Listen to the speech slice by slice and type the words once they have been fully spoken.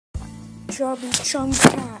Chubby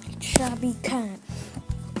Cat.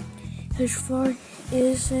 His fart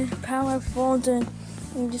is powerful than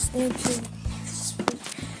just into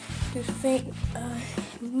his fake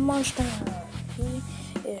monster. He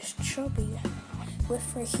is chubby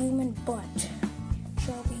with a human butt.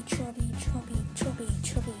 Chubby cat.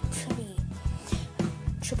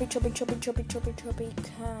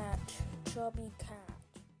 Chubby Cat.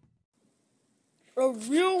 A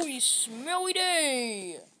really smelly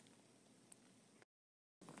day.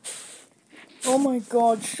 Oh my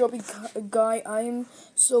god, Chubby Guy, I am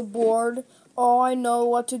so bored. All I know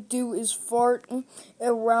what to do is fart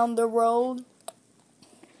around the road.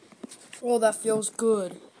 Oh, that feels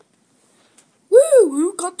good. Woo!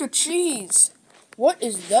 Who got the cheese? What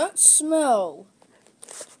is that smell?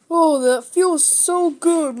 Oh, that feels so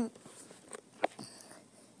good.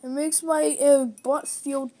 It makes my butt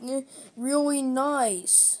feel really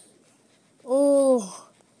nice. Oh,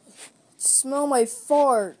 smell my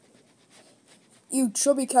fart. Ew,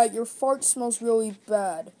 Chubby Cat, your fart smells really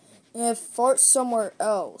bad. And fart somewhere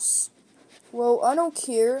else. Well, I don't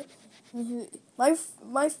care. My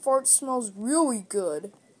fart smells really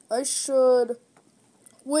good. I should...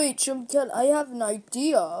 Wait, Chubby Cat, I have an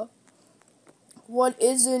idea. What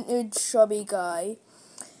isn't it, Chubby Guy?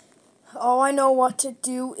 All I know what to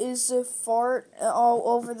do is fart all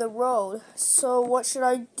over the road. So what should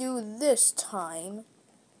I do this time?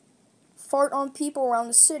 Fart on people around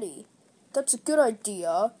the city. That's a good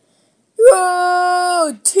idea.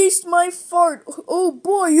 Oh, taste my fart. Oh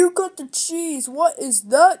boy, you got the cheese. What is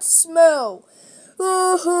that smell?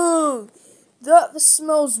 That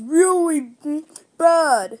smells really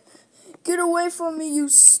bad. Get away from me, you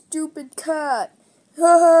stupid cat.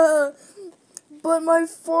 But my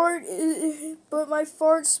fart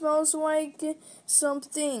smells like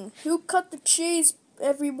something. Who cut the cheese,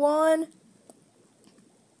 everyone?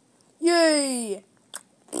 Yay!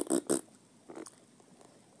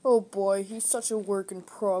 Oh boy, he's such a work in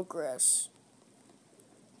progress.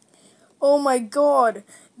 Oh my god,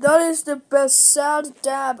 that is the best sad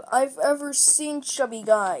dab I've ever seen, Chubby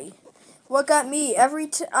Guy. Look at me,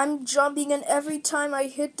 I'm jumping and every time I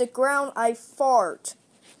hit the ground, I fart.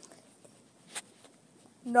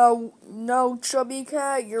 No, Chubby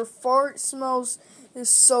Cat, your fart smells is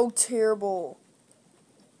so terrible.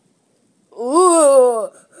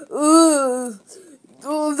 Ugh, ugh.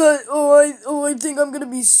 I think I'm gonna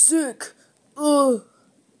be sick.